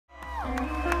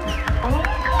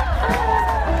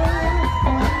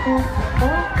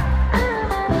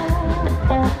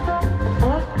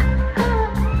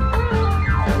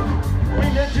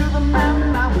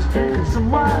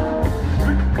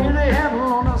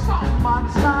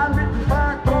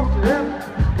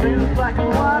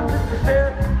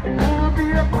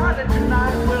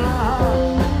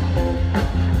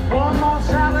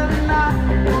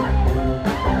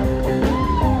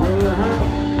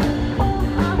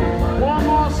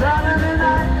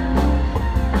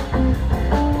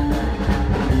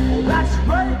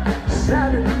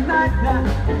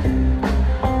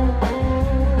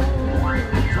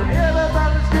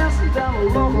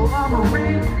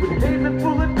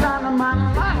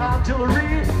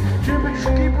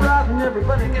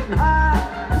Everybody getting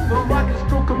high, the rocket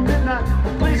stroke of midnight,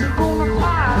 the place is gonna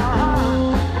fly.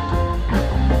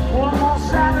 One more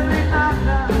Saturday night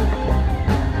now.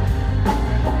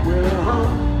 Well,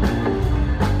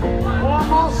 one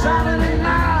more Saturday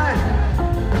night.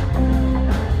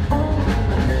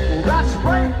 Well, that's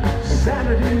right,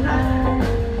 Saturday night.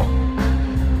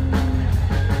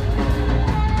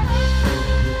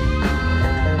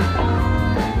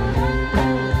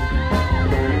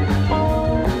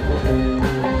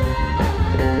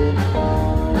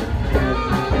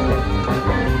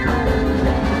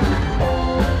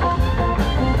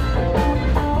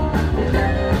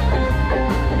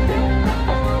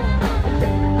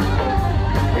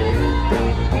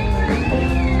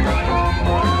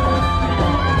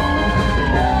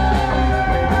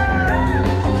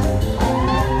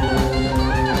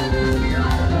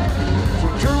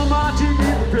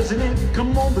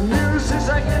 Come on, the news says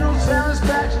I get no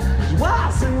satisfaction. That's why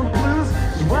I sing the blues.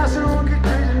 That's why I say don't get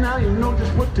crazy. Now you know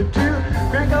just what to do.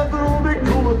 Crank out the old big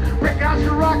cooler, break out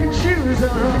your rocking shoes.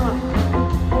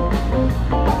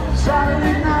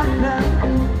 Saturday night now.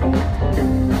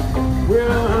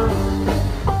 Well,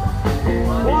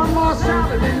 one more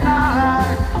Saturday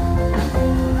night.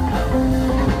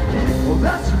 Well,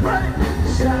 that's right,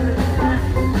 Saturday night.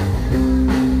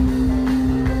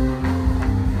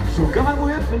 So God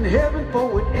whip in heaven for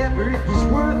whatever it was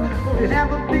worth. We'd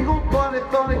have a big old party,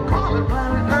 thought he'd call it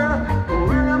planet Earth. We'll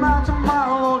wear him out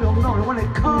tomorrow, Lord, you'll know it when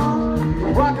it comes.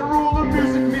 Rock and roll the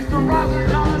music meets the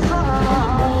rising on the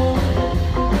sun.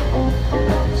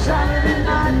 Saturday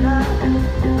night now.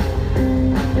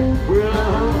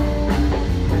 Well,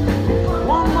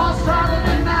 one more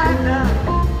Saturday night now.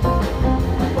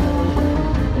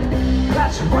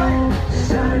 That's right,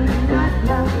 Saturday night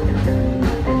now.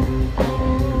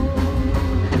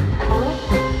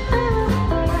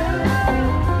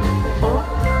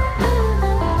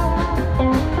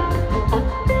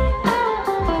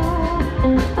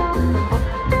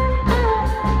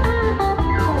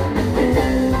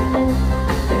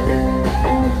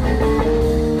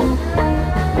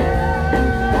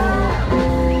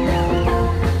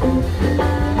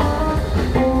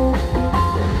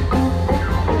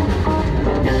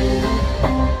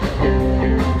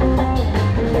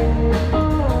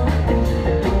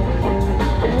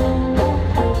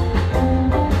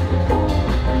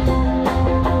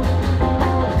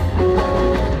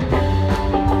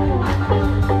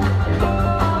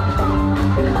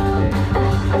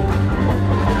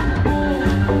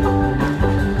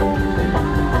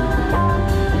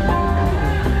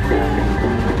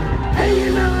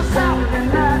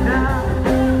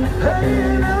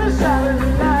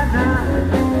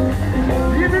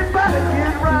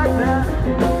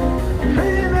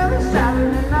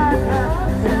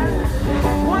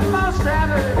 One more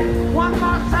Saturday.